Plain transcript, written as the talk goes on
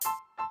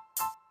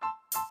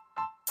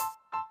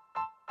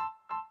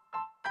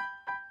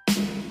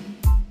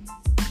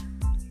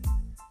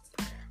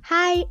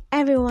Hi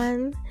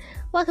everyone,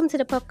 welcome to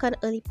the Popcorn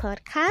Only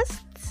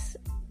podcast.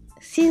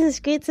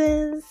 Season's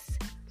greetings,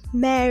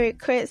 Merry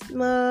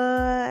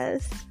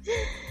Christmas,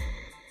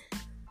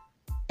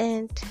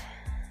 and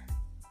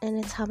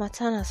it's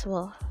Harmattan as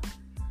well.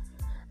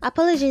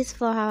 Apologies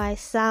for how I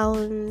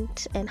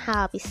sound and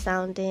how I'll be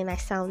sounding. I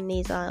sound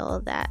nasal and all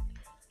that.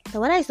 The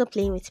weather is not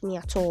playing with me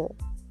at all.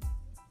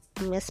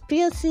 I'm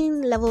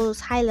experiencing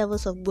high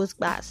levels of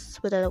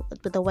goosebumps with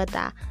the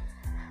weather.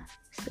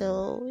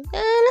 So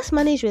let's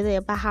manage with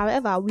it. But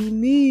however, we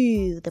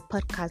move. The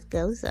podcast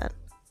goes on.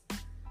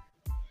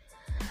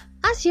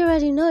 As you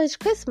already know, it's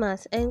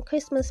Christmas, and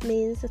Christmas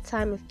means a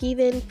time of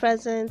giving,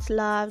 presents,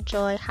 love,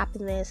 joy,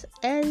 happiness,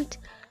 and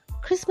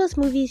Christmas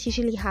movies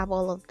usually have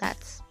all of that.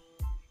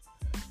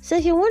 So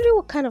if you're wondering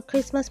what kind of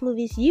Christmas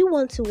movies you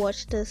want to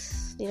watch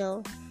this,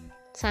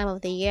 time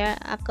of the year,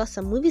 I've got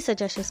some movie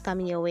suggestions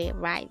coming your way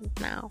right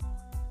now.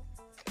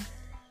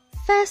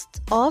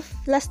 First off,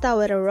 let's start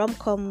with a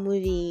rom-com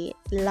movie,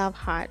 Love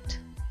Heart.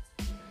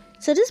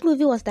 So this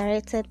movie was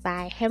directed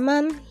by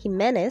Herman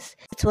Jimenez.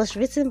 It was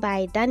written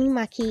by Danny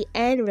Mackey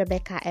and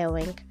Rebecca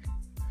Ewing.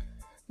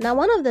 Now,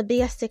 one of the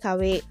biggest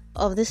takeaway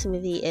of this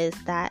movie is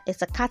that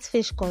it's a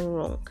catfish gone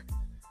wrong.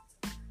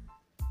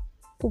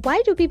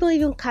 Why do people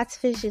even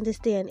catfish in this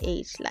day and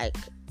age?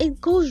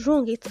 It goes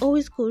wrong. It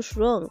always goes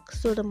wrong.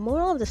 So the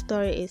moral of the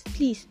story is,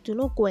 please do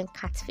not go and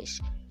catfish.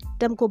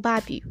 Them go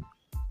barb you.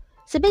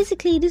 So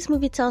basically, this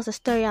movie tells a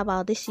story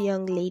about this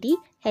young lady.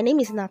 Her name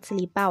is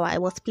Natalie Bauer.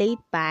 It was played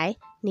by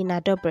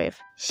Nina Dobrev.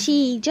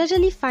 She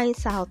gradually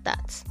finds out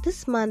that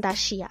this man that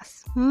she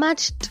has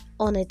matched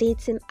on a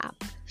dating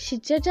app. She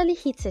gradually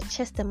hits her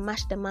chest and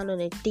matched the man on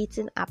a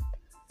dating app.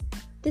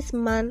 This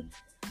man,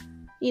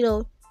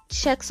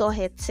 checks all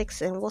her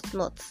ticks and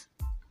whatnot.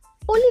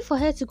 Only for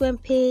her to go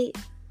and pay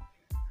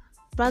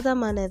brother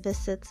man a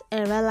visit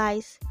and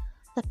realize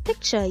the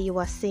picture you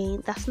are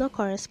seeing does not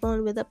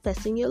correspond with the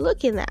person you're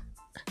looking at.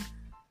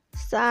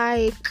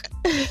 Psych.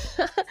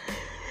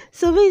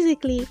 So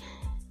basically,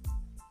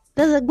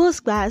 there's a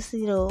ghost glass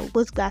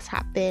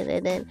happen,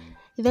 and then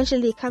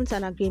eventually they come to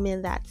an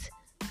agreement that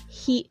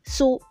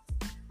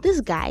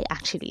this guy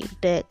actually,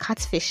 the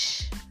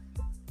catfish.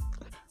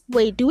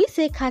 Wait, do we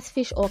say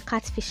catfish or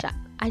catfisher?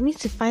 I need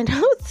to find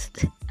out.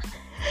 Do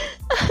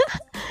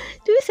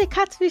we say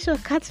catfish or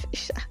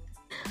catfisher?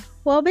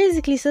 Well,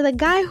 basically, so the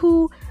guy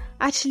who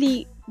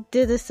actually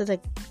did this to the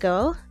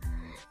girl,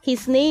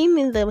 his name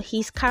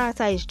his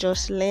character is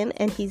Josh Lin,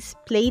 and he's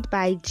played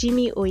by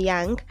Jimmy O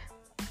Yang.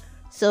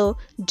 So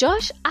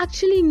Josh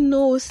actually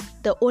knows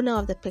the owner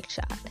of the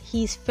picture.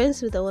 He's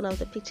friends with the owner of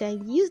the picture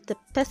and used the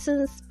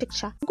person's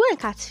picture to go and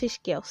catfish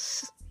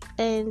girls,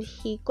 and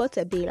he got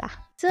a bailer.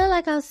 So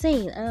like I was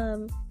saying,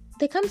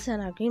 they come to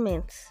an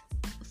agreement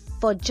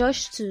for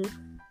Josh to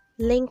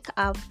link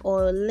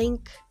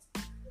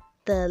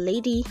the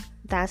lady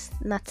that's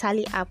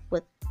Natalie up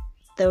with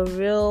the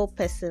real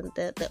person,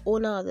 the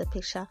owner of the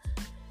picture.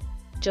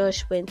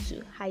 Josh went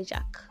to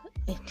hijack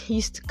and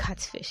used to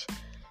catfish.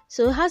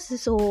 So it has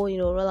this whole,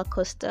 roller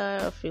coaster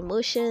of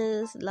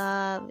emotions,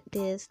 love,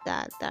 this,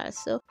 that.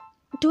 So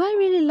do I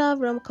really love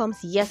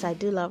rom-coms? Yes, I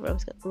do love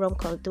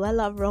rom-coms. Do I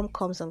love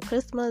rom-coms on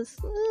Christmas?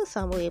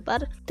 Some way,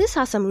 but this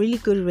has some really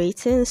good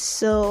ratings,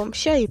 so I'm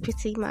sure you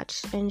pretty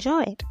much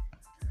enjoy it.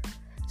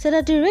 So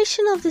the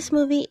duration of this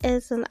movie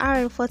is an hour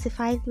and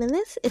 45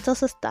 minutes. It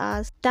also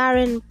stars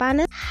Darren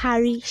Bannett,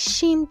 Harry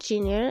Sheen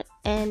Jr.,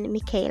 and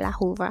Michaela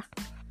Hoover.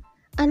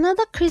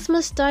 Another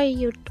Christmas story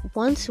you'd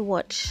want to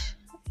watch,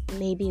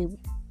 maybe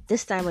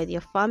this time with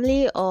your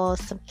family or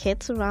some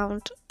kids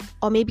around,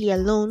 or maybe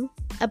alone,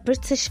 a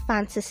British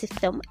fantasy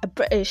film. And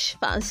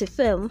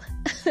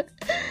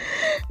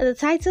the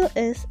title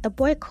is A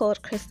Boy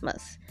Called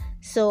Christmas.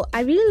 So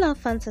I really love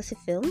fantasy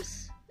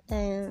films,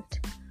 and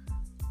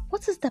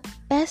what is the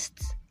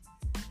best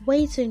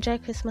way to enjoy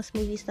Christmas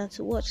movies than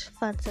to watch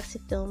fantasy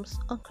films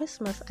on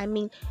Christmas? I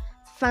mean,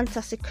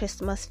 fantasy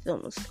Christmas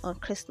films on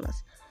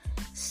Christmas.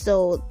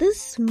 So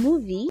this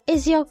movie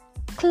is your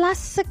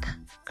classic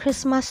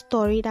Christmas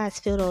story that's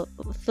filled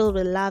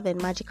with love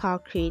and magical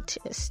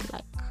creatures.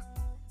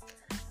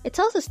 It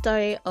tells a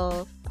story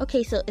of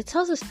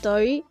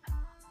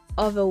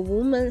a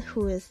woman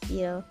who is,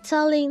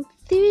 telling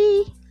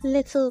 3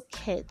 little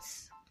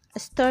kids a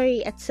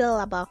tale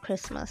about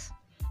Christmas.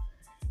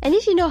 And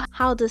if you know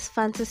how these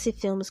fantasy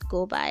films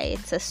go by,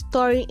 it's a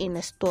story in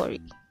a story.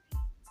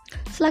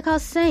 So like I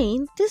was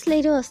saying, this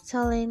lady was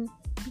telling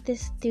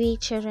these 3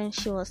 children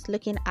she was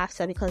looking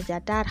after because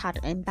their dad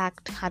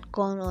had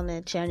gone on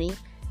a journey.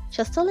 She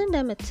was telling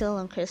them a tale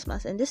on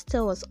Christmas, and this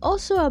tale was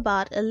also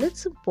about a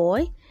little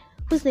boy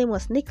whose name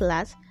was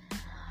Nicholas,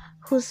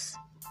 whose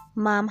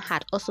mom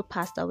had also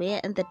passed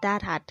away, and the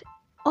dad had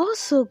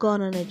also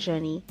gone on a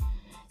journey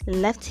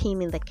and left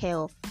him in the care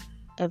of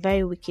a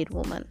very wicked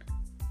woman.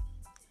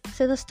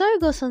 So the story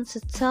goes on to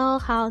tell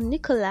how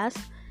Nicholas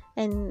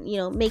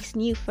makes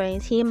new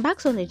friends. He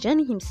embarks on a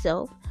journey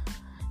himself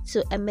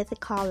to a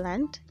mythical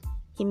land.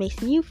 He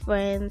makes new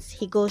friends.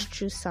 He goes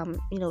through some,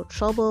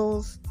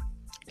 troubles.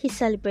 He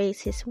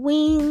celebrates his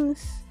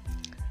wins.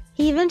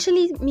 He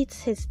eventually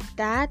meets his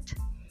dad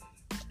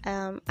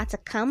at a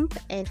camp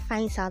and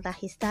finds out that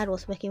his dad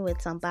was working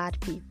with some bad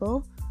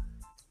people.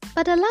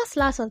 But the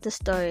last of the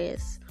story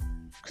is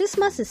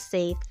Christmas is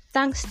saved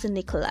thanks to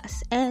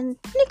Nicholas. And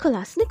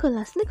Nicholas,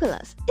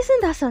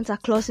 isn't that Santa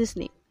Claus's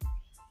name?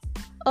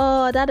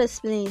 Oh, that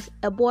explains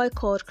A Boy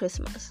Called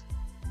Christmas.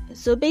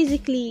 So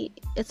basically,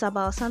 it's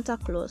about Santa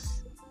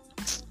Claus.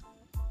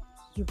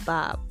 You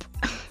bab.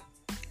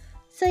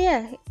 So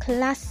yeah,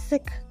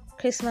 classic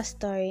Christmas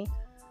story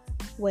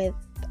with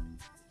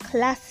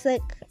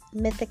classic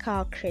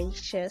mythical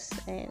creatures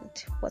and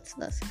what's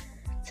not.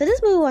 So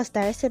this movie was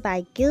directed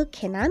by Gil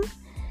Kenan.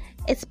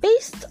 It's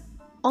based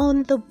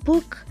on the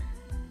book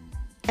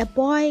A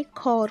Boy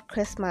Called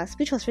Christmas,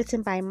 which was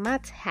written by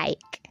Matt Haig.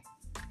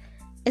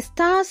 It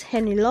stars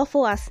Henry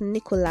Lawful as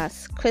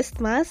Nicholas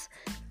Christmas,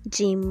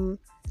 Jim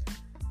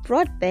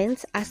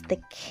Broadbent as the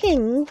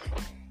King,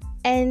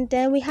 and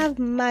then we have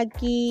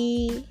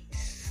Maggie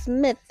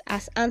Smith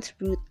as Aunt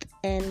Ruth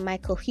and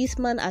Michael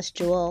Huisman as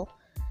Joel.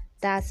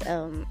 That's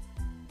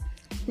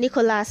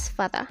Nicholas'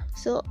 father.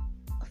 So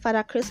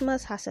Father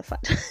Christmas has a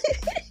father.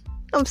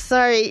 I'm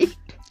sorry.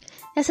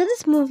 And so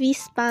this movie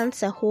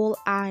spans a whole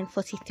hour and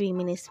 43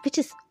 minutes, which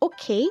is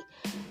okay.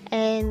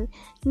 And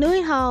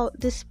knowing how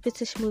these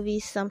British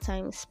movies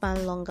sometimes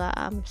span longer,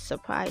 I'm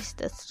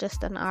surprised it's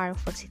just an hour and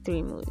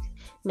 43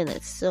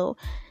 minutes. So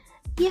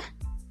yeah,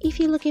 if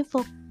you're looking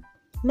for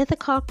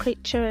mythical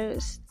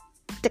creatures,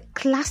 the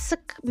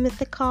classic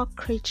mythical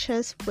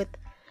creatures with,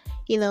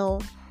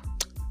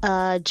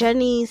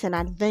 journeys and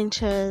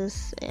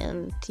adventures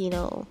and,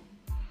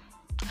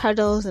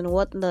 hurdles and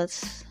whatnot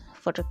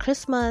for the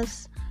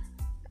Christmas,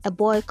 A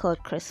Boy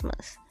Called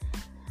Christmas.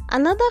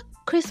 Another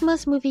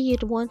Christmas movie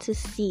you'd want to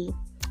see,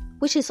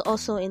 which is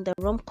also in the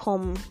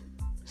rom-com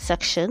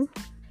section,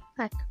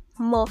 I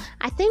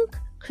think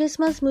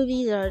Christmas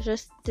movies are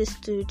just these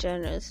two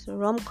genres,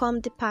 rom-com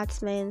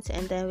department,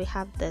 and then we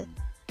have the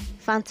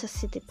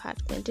fantasy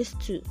department. These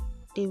two,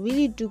 they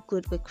really do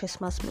good with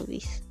Christmas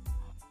movies.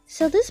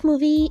 So this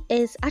movie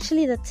is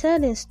actually the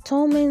third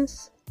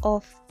installment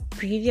of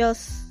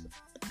previous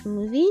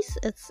movies.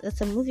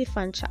 It's a movie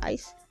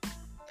franchise.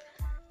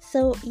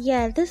 So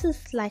yeah, this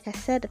is, like I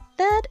said, the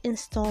third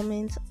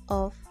installment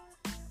of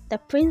the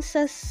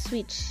Princess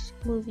Switch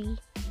movie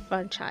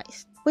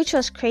franchise, which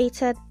was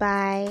created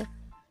by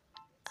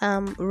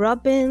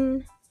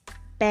Robin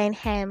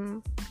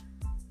Benham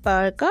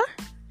Burger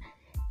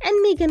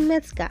and Megan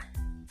Metzger.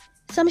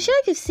 So I'm sure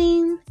if you've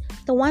seen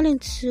the 1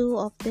 and 2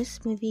 of this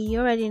movie, you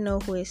already know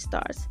who it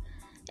stars.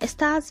 It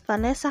stars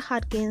Vanessa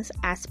Hudgens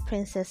as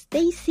Princess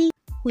Daisy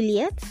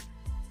Juliet,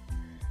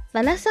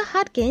 Vanessa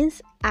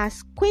Hudgens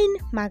as Queen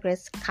Margaret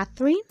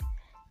Catherine,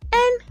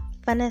 and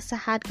Vanessa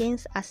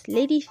Hudgens as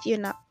Lady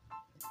Fiona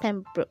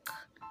Pembroke.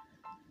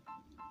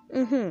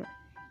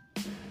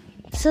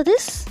 So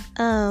this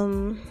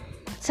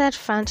third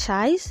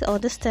franchise, or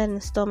this third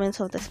installment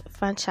of the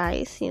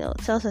franchise,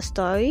 tells a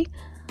story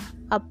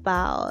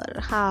about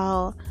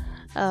how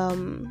a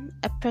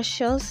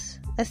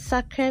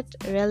sacred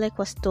relic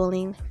was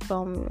stolen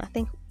from, I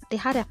think they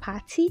had a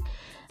party,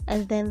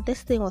 and then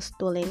this thing was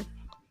stolen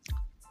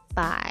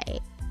by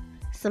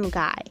some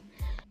guy.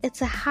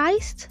 It's a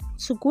heist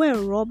to go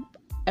and rob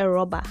a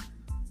robber.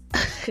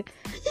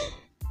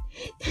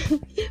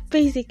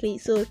 Basically,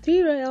 so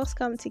 3 royals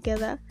come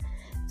together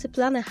to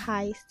plan a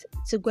heist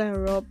to go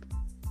and rob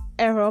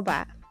a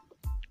robber.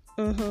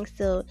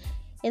 So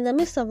in the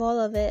midst of all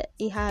of it,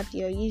 you have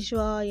your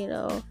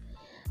usual,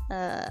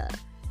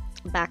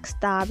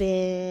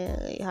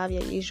 backstabbing. You have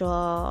your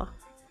usual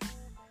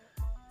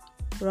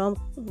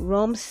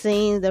rom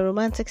scenes, the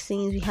romantic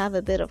scenes. We have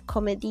a bit of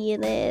comedy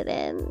in it,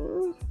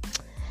 and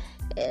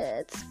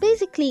it's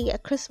basically a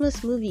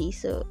Christmas movie.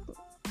 So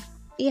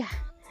yeah.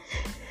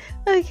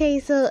 Okay,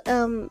 so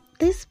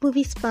this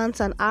movie spans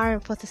an hour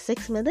and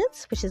 46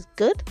 minutes, which is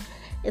good.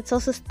 It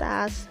also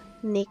stars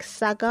Nick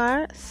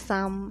Sagar,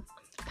 Sam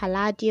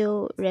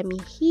Palladio, Remy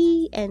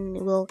Hee, and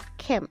Will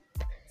Kemp.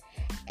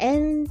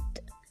 And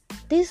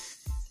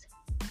this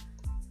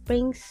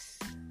brings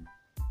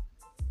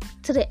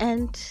to the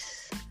end,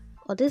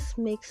 or this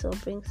makes or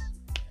brings,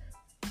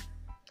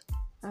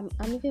 I'm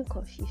even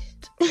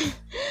confused.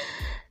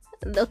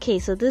 Okay,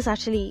 so this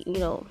actually,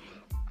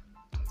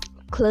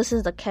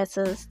 closes the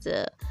curtains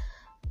to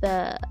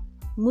the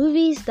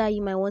movies that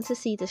you might want to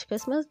see this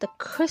Christmas, the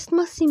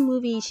Christmassy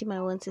movies you might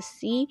want to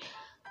see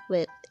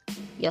with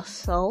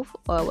yourself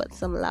or with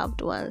some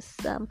loved ones.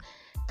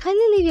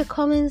 Kindly leave your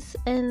comments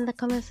in the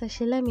comment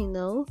section. Let me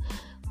know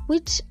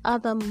which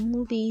other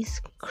movies,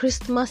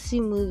 Christmassy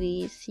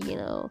movies,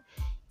 you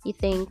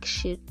think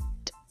should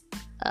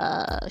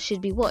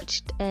be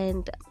watched.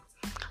 And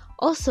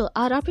also,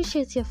 I'd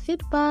appreciate your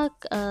feedback.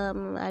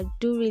 I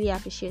do really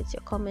appreciate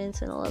your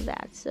comments and all of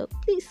that. So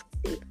please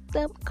leave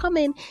them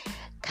comment.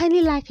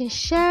 Kindly like and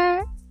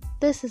share.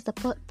 This is the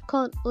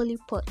Popcorn Only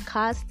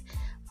Podcast.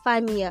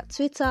 Find me at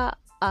Twitter.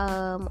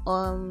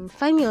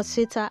 Find me on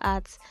Twitter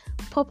at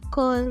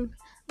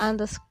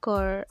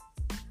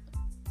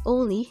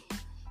popcorn_only.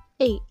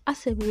 Hey,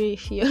 ask a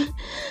brief you.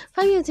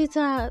 Find me on Twitter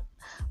at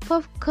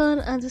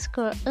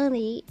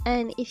popcorn_Ernie.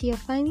 And if you're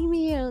finding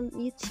me on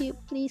YouTube,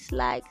 please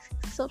like,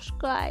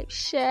 subscribe,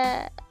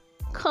 share,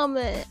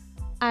 comment.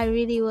 I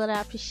really would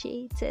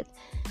appreciate it.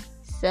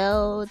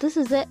 So this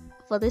is it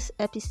for this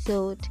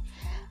episode.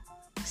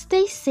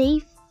 Stay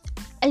safe.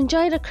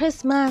 Enjoy the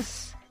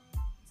Christmas.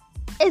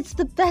 It's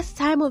the best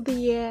time of the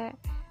year.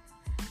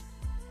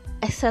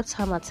 Except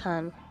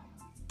Harmattan.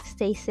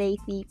 Stay safe,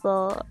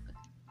 people.